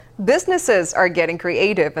Businesses are getting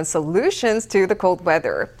creative and solutions to the cold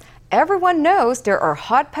weather. Everyone knows there are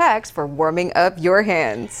hot packs for warming up your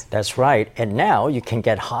hands. That's right. And now you can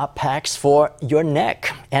get hot packs for your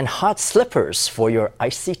neck and hot slippers for your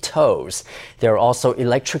icy toes. There are also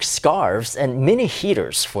electric scarves and mini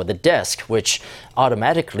heaters for the desk, which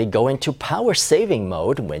automatically go into power saving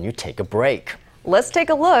mode when you take a break. Let's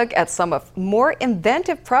take a look at some of more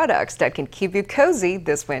inventive products that can keep you cozy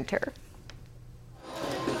this winter.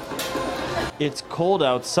 It's cold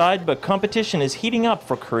outside, but competition is heating up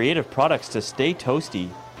for creative products to stay toasty.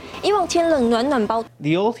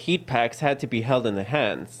 The old heat packs had to be held in the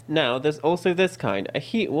hands. Now there's also this kind, a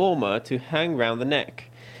heat warmer to hang round the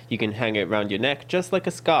neck. You can hang it round your neck just like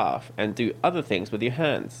a scarf and do other things with your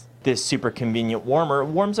hands. This super convenient warmer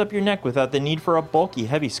warms up your neck without the need for a bulky,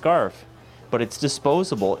 heavy scarf. But it's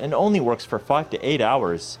disposable and only works for 5 to 8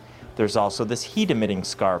 hours. There's also this heat-emitting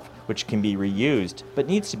scarf, which can be reused, but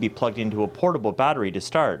needs to be plugged into a portable battery to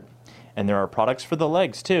start. And there are products for the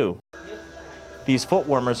legs, too. These foot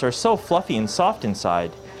warmers are so fluffy and soft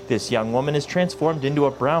inside. This young woman is transformed into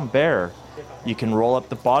a brown bear. You can roll up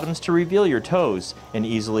the bottoms to reveal your toes and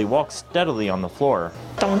easily walk steadily on the floor.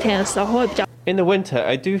 In the winter,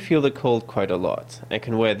 I do feel the cold quite a lot. I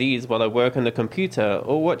can wear these while I work on the computer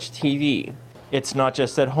or watch TV. It's not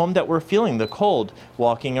just at home that we're feeling the cold.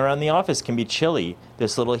 Walking around the office can be chilly.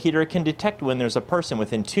 This little heater can detect when there's a person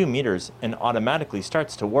within 2 meters and automatically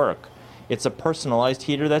starts to work. It's a personalized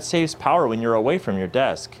heater that saves power when you're away from your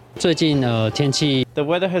desk. The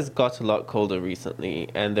weather has got a lot colder recently,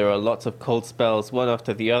 and there are lots of cold spells one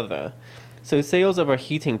after the other. So sales of our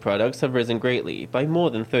heating products have risen greatly, by more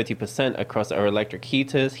than 30% across our electric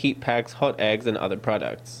heaters, heat packs, hot eggs, and other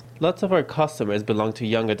products. Lots of our customers belong to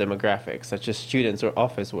younger demographics, such as students or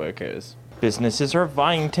office workers. Businesses are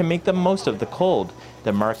vying to make the most of the cold.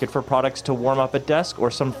 The market for products to warm up a desk or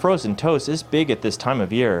some frozen toast is big at this time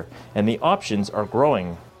of year, and the options are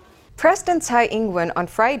growing. President Tsai Ing-wen on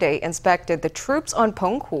Friday inspected the troops on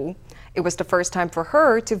Penghu. It was the first time for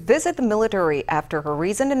her to visit the military after her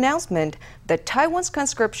recent announcement that Taiwan's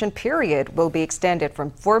conscription period will be extended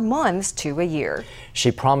from 4 months to a year.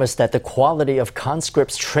 She promised that the quality of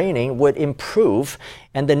conscripts training would improve,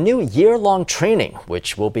 and the new year-long training,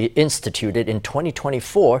 which will be instituted in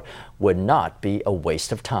 2024, would not be a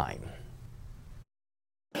waste of time.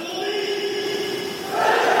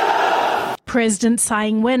 President Tsai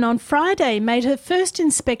Ing-wen on Friday made her first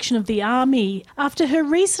inspection of the army after her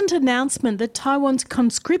recent announcement that Taiwan's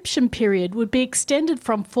conscription period would be extended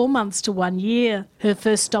from 4 months to 1 year. Her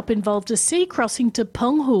first stop involved a sea crossing to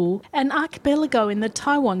Penghu, an archipelago in the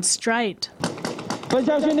Taiwan Strait.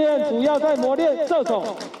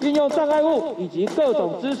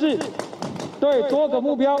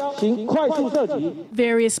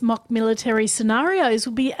 Various mock military scenarios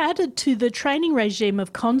will be added to the training regime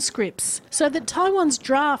of conscripts, so that Taiwan's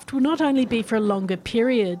draft will not only be for a longer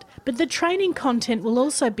period, but the training content will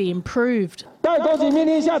also be improved.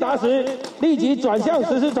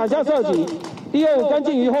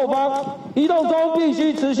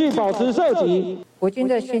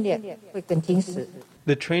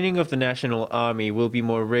 The training of the National Army will be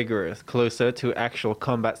more rigorous, closer to actual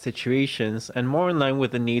combat situations, and more in line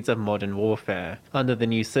with the needs of modern warfare. Under the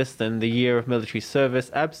new system, the year of military service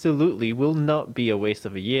absolutely will not be a waste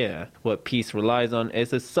of a year. What peace relies on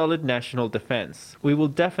is a solid national defense. We will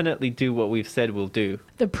definitely do what we've said we'll do.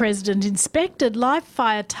 The president inspected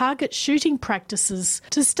live-fire target shooting practices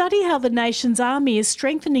to study how the nation's army is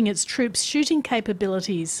strengthening its troops' shooting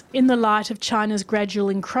capabilities. In the light of China's gradual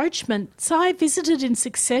encroachment, Tsai visited in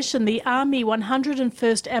succession the Army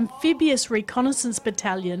 101st Amphibious Reconnaissance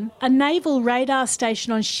Battalion, a naval radar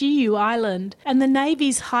station on Shiyu Island, and the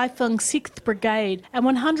Navy's Haifeng 6th Brigade and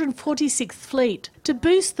 146th Fleet to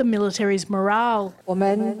boost the military's morale. Our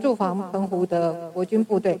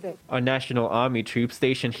National Army troops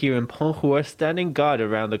stationed here in Penghu are standing guard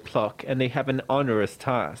around the clock, and they have an onerous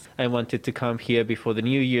task. I wanted to come here before the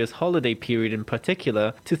New Year's holiday period in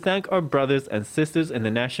particular to thank our brothers and sisters in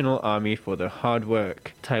the National Army for their hard work.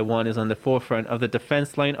 Taiwan is on the forefront of the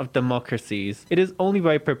defense line of democracies. It is only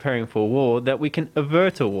by preparing for war that we can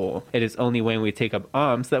avert a war. It is only when we take up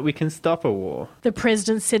arms that we can stop a war. The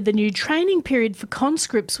president said the new training period for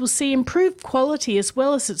conscripts will see improved quality as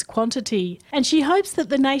well as its quantity, and she hopes that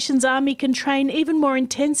the nation's army can train even more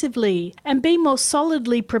intensively and be more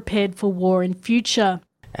solidly prepared for war in future.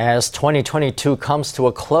 As 2022 comes to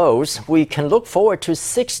a close, we can look forward to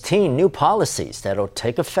 16 new policies that will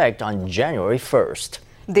take effect on January 1st.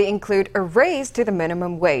 They include a raise to the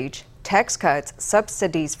minimum wage, tax cuts,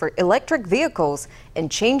 subsidies for electric vehicles,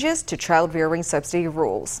 and changes to child rearing subsidy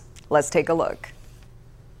rules. Let's take a look.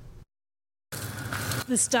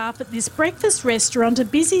 The staff at this breakfast restaurant are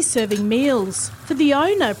busy serving meals. For the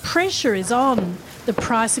owner, pressure is on. The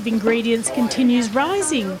price of ingredients continues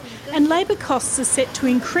rising and labour costs are set to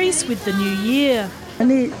increase with the new year.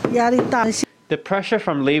 The pressure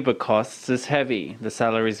from labour costs is heavy. The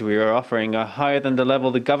salaries we are offering are higher than the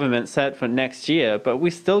level the government set for next year, but we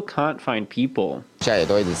still can't find people.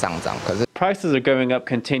 Prices are going up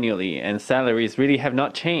continually and salaries really have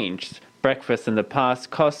not changed. Breakfast in the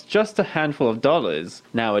past cost just a handful of dollars.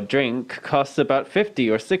 Now a drink costs about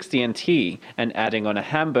 50 or 60 NT, and adding on a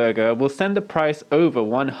hamburger will send the price over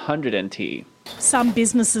 100 NT. Some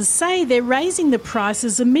businesses say they're raising the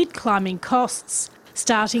prices amid climbing costs.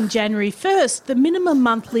 Starting January 1st, the minimum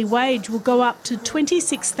monthly wage will go up to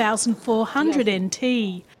 26,400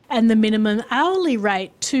 NT and the minimum hourly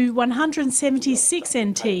rate to 176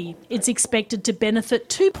 NT. It's expected to benefit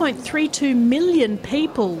 2.32 million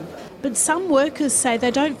people. But some workers say they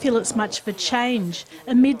don't feel it's much of a change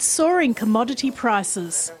amid soaring commodity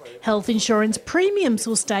prices. Health insurance premiums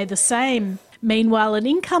will stay the same. Meanwhile, an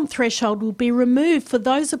income threshold will be removed for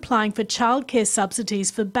those applying for childcare subsidies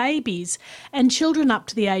for babies and children up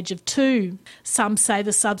to the age of 2. Some say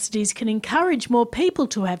the subsidies can encourage more people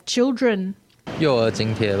to have children.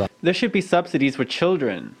 There should be subsidies for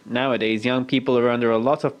children. Nowadays, young people are under a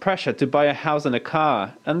lot of pressure to buy a house and a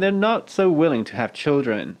car, and they're not so willing to have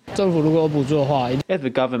children. If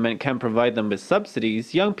the government can provide them with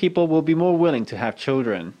subsidies, young people will be more willing to have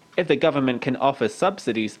children. If the government can offer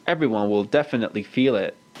subsidies, everyone will definitely feel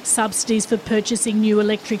it. Subsidies for purchasing new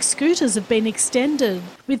electric scooters have been extended,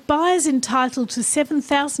 with buyers entitled to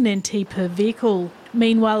 7,000 NT per vehicle.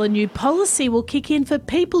 Meanwhile, a new policy will kick in for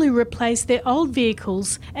people who replace their old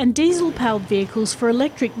vehicles and diesel-powered vehicles for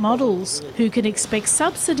electric models, who can expect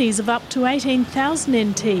subsidies of up to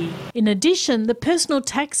 18,000 NT. In addition, the personal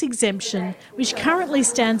tax exemption, which currently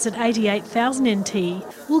stands at 88,000 NT,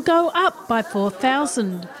 will go up by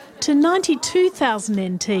 4,000 to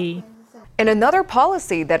 92,000 NT. And another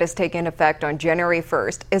policy that is taking effect on January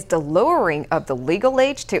 1st is the lowering of the legal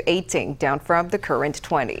age to 18, down from the current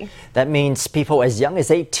 20. That means people as young as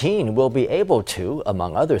 18 will be able to,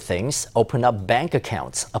 among other things, open up bank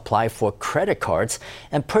accounts, apply for credit cards,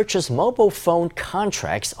 and purchase mobile phone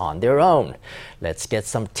contracts on their own. Let's get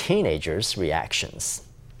some teenagers' reactions.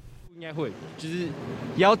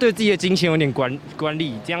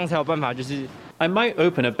 I might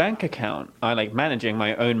open a bank account. I like managing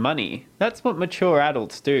my own money. That's what mature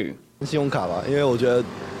adults do. I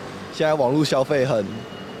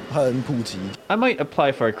might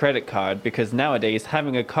apply for a credit card because nowadays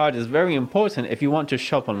having a card is very important if you want to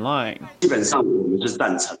shop online.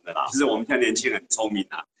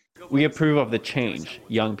 We approve of the change.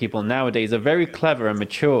 Young people nowadays are very clever and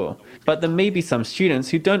mature, but there may be some students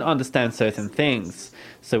who don't understand certain things.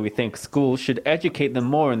 So we think schools should educate them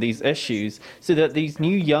more on these issues so that these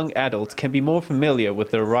new young adults can be more familiar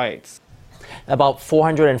with their rights. About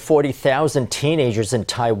 440,000 teenagers in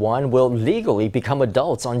Taiwan will legally become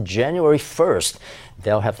adults on January 1st.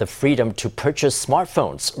 They'll have the freedom to purchase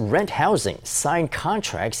smartphones, rent housing, sign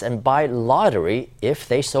contracts, and buy lottery if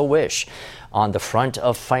they so wish. On the front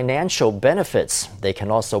of financial benefits, they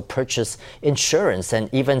can also purchase insurance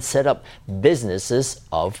and even set up businesses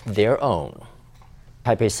of their own.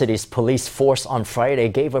 Taipei City's police force on Friday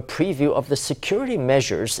gave a preview of the security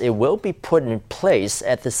measures it will be put in place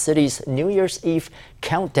at the city's New Year's Eve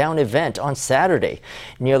countdown event on Saturday.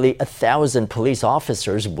 Nearly 1,000 police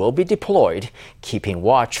officers will be deployed, keeping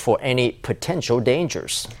watch for any potential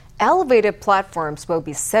dangers. Elevated platforms will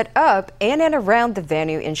be set up in and around the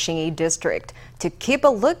venue in Xinyi District to keep a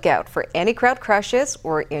lookout for any crowd crashes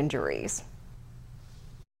or injuries.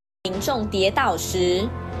 民众跌倒时，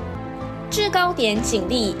制高点警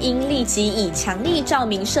力应立即以强力照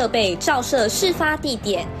明设备照射事发地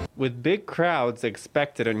点。 With big crowds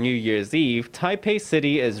expected on New Year's Eve, Taipei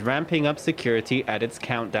City is ramping up security at its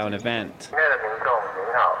countdown event.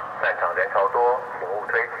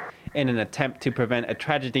 In an attempt to prevent a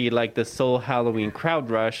tragedy like the Seoul Halloween crowd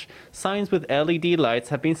rush, signs with LED lights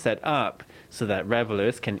have been set up so that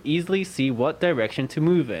revelers can easily see what direction to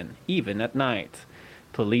move in, even at night.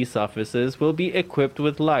 Police officers will be equipped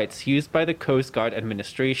with lights used by the Coast Guard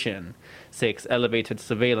administration. 6 elevated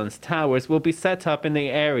surveillance towers will be set up in the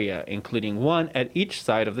area, including one at each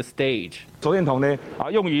side of the stage.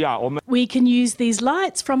 We can use these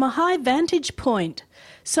lights from a high vantage point.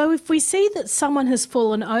 So if we see that someone has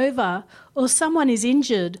fallen over or someone is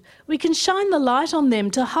injured, we can shine the light on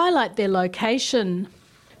them to highlight their location.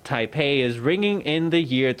 Taipei is ringing in the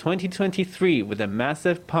year 2023 with a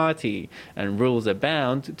massive party, and rules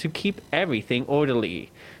abound to keep everything orderly.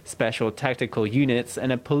 Special tactical units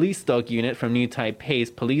and a police dog unit from New Taipei's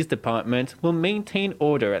police department will maintain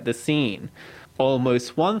order at the scene.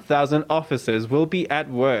 Almost 1,000 officers will be at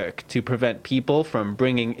work to prevent people from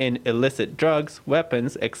bringing in illicit drugs,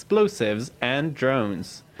 weapons, explosives, and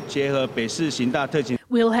drones.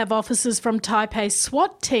 We'll have officers from Taipei's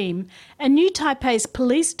SWAT team and New Taipei's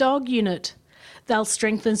police dog unit. They'll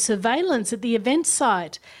strengthen surveillance at the event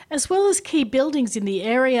site, as well as key buildings in the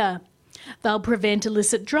area. They'll prevent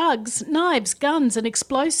illicit drugs, knives, guns and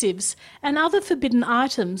explosives and other forbidden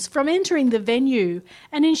items from entering the venue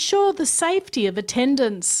and ensure the safety of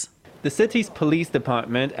attendants. The city's police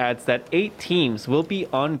department adds that 8 teams will be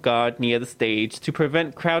on guard near the stage to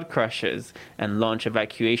prevent crowd crushes and launch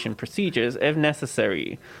evacuation procedures if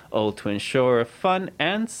necessary, all to ensure a fun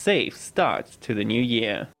and safe start to the new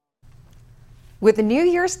year. With the New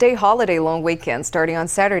Year's Day holiday long weekend starting on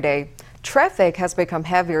Saturday, traffic has become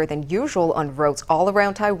heavier than usual on roads all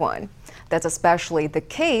around Taiwan. That's especially the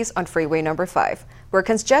case on Freeway Number 5, where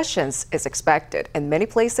congestion is expected in many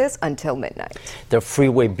places until midnight. The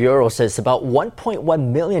Freeway Bureau says about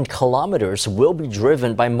 1.1 million kilometers will be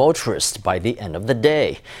driven by motorists by the end of the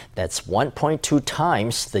day. That's 1.2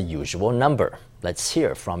 times the usual number. Let's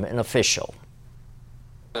hear from an official.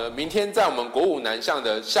 明天在我们国五南向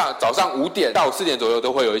的早上5点到4点左右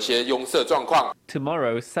都会有一些拥塞状况。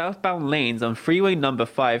 Tomorrow, southbound lanes on Freeway Number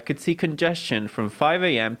 5 could see congestion from 5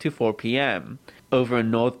 a.m. to 4 p.m. Over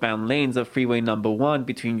northbound lanes of Freeway Number 1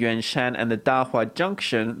 between Yuanshan and the Dahua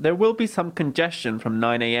Junction, there will be some congestion from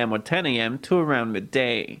 9 a.m. or 10 a.m. to around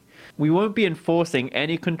midday. We won't be enforcing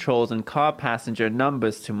any controls on car passenger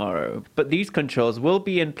numbers tomorrow, but these controls will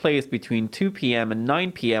be in place between 2 p.m. and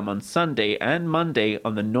 9 p.m. on Sunday and Monday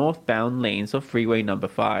on the northbound lanes of Freeway Number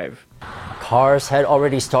 5. Cars had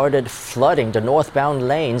already started flooding the northbound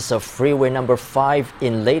lanes of Freeway Number 5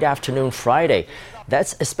 in late afternoon Friday.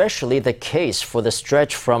 That's especially the case for the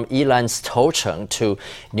stretch from Yilan's Toucheng to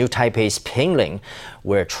New Taipei's Pingling,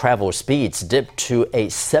 where travel speeds dipped to a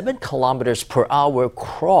 7 kilometers per hour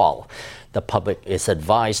crawl. The public is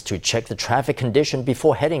advised to check the traffic condition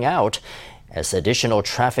before heading out, as additional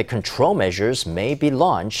traffic control measures may be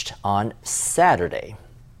launched on Saturday.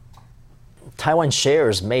 Taiwan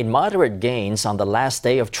shares made moderate gains on the last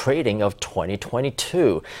day of trading of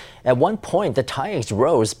 2022. At one point, the TAIEX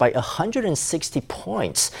rose by 160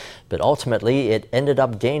 points, but ultimately it ended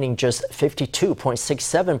up gaining just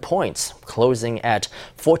 52.67 points, closing at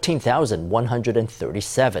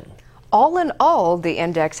 14,137. All in all, the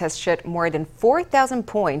index has shed more than 4,000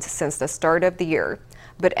 points since the start of the year.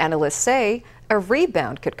 But analysts say a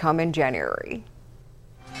rebound could come in January.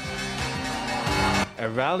 A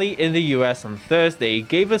rally in the US on Thursday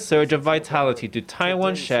gave a surge of vitality to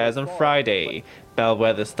Taiwan shares on Friday.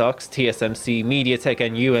 Bellwether stocks TSMC, MediaTek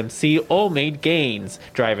and UMC all made gains,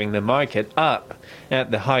 driving the market up.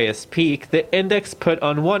 At the highest peak, the index put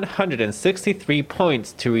on 163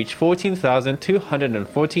 points to reach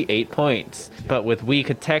 14,248 points. But with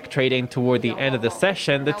weaker tech trading toward the end of the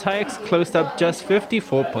session, the TAIEX closed up just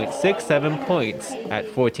 54.67 points at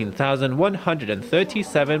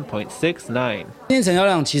 14,137.69. 今天成交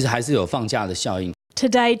量其实还是有放假的效应。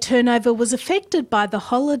 Today, turnover was affected by the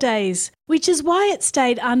holidays, which is why it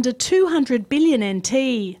stayed under 200 billion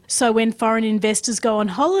NT. So when foreign investors go on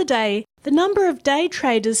holiday, the number of day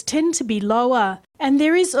traders tend to be lower, and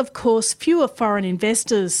there is, of course, fewer foreign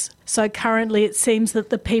investors. So currently it seems that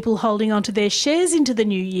the people holding onto their shares into the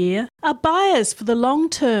new year are buyers for the long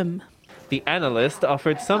term. The analyst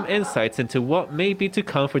offered some insights into what may be to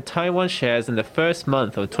come for Taiwan shares in the first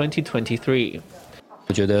month of 2023.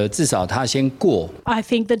 我觉得至少它先过。 I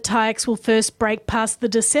think the TAIEX will first break past the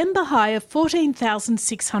December high of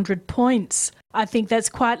 14,600 points. I think that's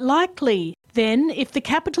quite likely. Then, if the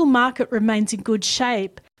capital market remains in good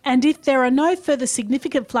shape, and if there are no further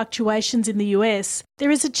significant fluctuations in the US,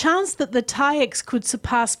 there is a chance that the TAIEX could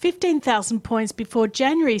surpass 15,000 points before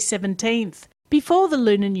January 17th, before the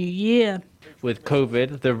Lunar New Year. With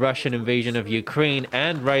COVID, the Russian invasion of Ukraine,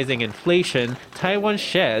 and rising inflation, Taiwan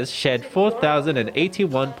shares shed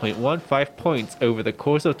 4,081.15 points over the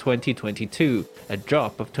course of 2022, a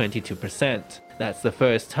drop of 22%. That's the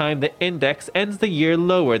first time the index ends the year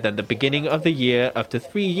lower than the beginning of the year after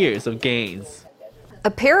 3 years of gains.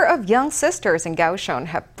 A pair of young sisters in Kaohsiung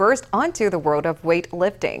have burst onto the world of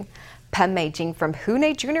weightlifting. Pan Meijing from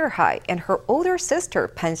Hune Junior High and her older sister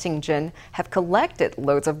Pan Xingjun have collected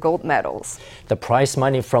loads of gold medals. The prize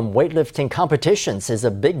money from weightlifting competitions is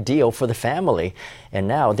a big deal for the family, and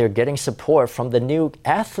now they're getting support from the new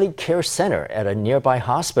Athlete Care Center at a nearby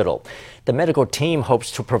hospital. The medical team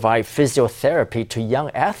hopes to provide physiotherapy to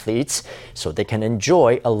young athletes so they can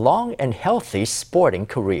enjoy a long and healthy sporting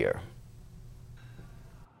career.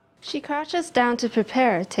 She crouches down to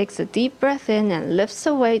prepare, takes a deep breath in, and lifts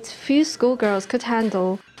a weight few schoolgirls could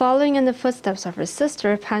handle. Following in the footsteps of her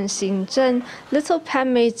sister Pan Xingjun, little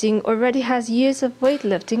Pan Meijing already has years of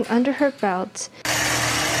weightlifting under her belt.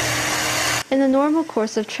 In the normal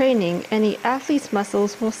course of training, any athlete's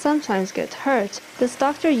muscles will sometimes get hurt. This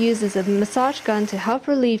doctor uses a massage gun to help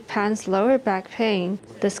relieve Pan's lower back pain.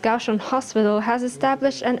 The Kaohsiung Hospital has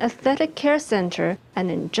established an athletic care center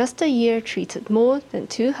and in just a year treated more than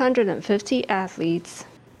 250 athletes.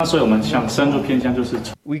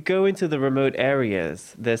 We go into the remote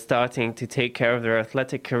areas. They're starting to take care of their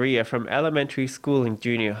athletic career from elementary school and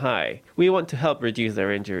junior high. We want to help reduce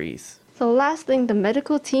their injuries. The last thing the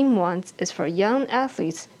medical team wants is for young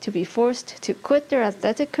athletes to be forced to quit their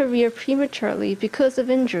athletic career prematurely because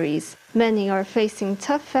of injuries. Many are facing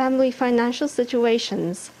tough family financial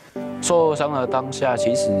situations.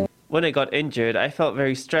 When I got injured, I felt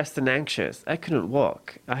very stressed and anxious. I couldn't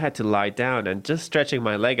walk. I had to lie down, and just stretching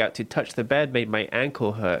my leg out to touch the bed made my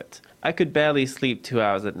ankle hurt. I could barely sleep 2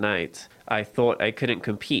 hours at night. I thought I couldn't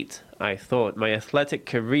compete. I thought my athletic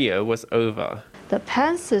career was over. The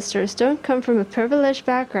Pan sisters don't come from a privileged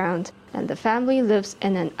background, and the family lives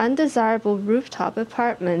in an undesirable rooftop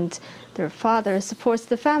apartment. Their father supports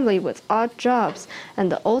the family with odd jobs,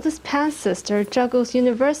 and the oldest Pan sister juggles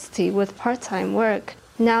university with part-time work.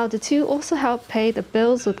 Now the two also help pay the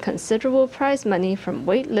bills with considerable prize money from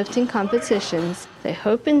weightlifting competitions. They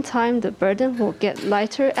hope in time the burden will get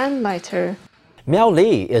lighter and lighter.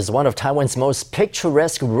 Miaoli is one of Taiwan's most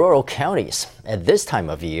picturesque rural counties. At this time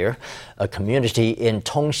of year, a community in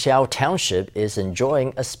Tongxiao Township is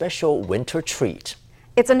enjoying a special winter treat.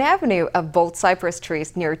 It's an avenue of bold cypress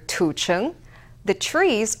trees near Tucheng. The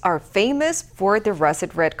trees are famous for the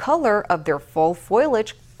russet red color of their fall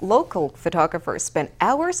foliage. Local photographers spend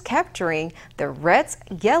hours capturing the reds,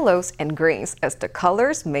 yellows, and greens as the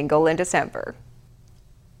colors mingle in December.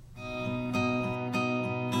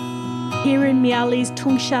 Here in Miaoli's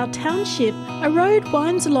Tongxiao Township, a road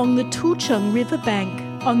winds along the Tucheng riverbank.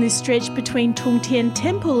 On this stretch between Tongtian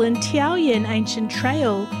Temple and Tiaoyan Ancient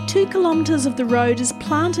Trail, 2 kilometres of the road is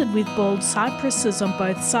planted with bald cypresses on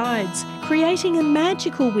both sides, creating a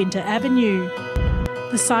magical winter avenue.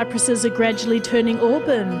 The cypresses are gradually turning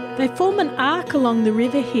auburn. They form an arc along the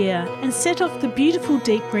river here and set off the beautiful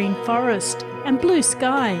deep green forest and blue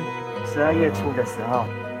sky.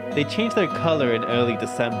 They change their color in early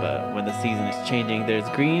December. When the season is changing, there's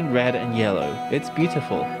green, red, and yellow. It's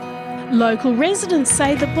beautiful. Local residents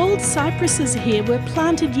say the bald cypresses here were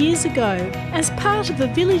planted years ago as part of a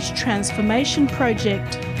village transformation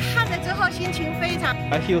project.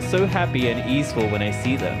 I feel so happy and easeful when I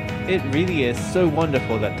see them. It really is so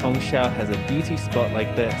wonderful that Tongxiao has a beauty spot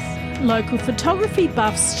like this. Local photography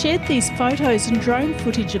buffs shared these photos and drone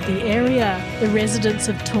footage of the area. The residents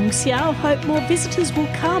of Tongxiao hope more visitors will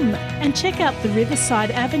come and check out the Riverside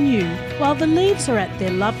Avenue while the leaves are at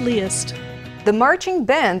their loveliest. The marching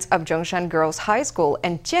bands of Zhongshan Girls High School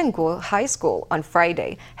and Jianguo High School on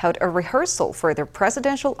Friday held a rehearsal for their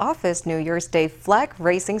presidential office New Year's Day flag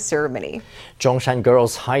raising ceremony. Zhongshan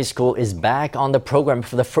Girls High School is back on the program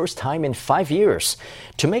for the first time in 5 years.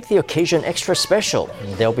 To make the occasion extra special,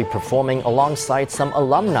 they'll be performing alongside some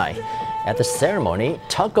alumni. At the ceremony,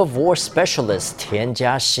 tug-of-war specialist Tian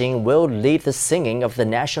Jiaxing will lead the singing of the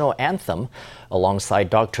national anthem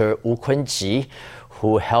alongside Dr. Wu Kunji,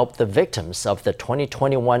 who helped the victims of the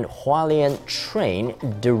 2021 Hualien train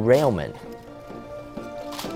derailment.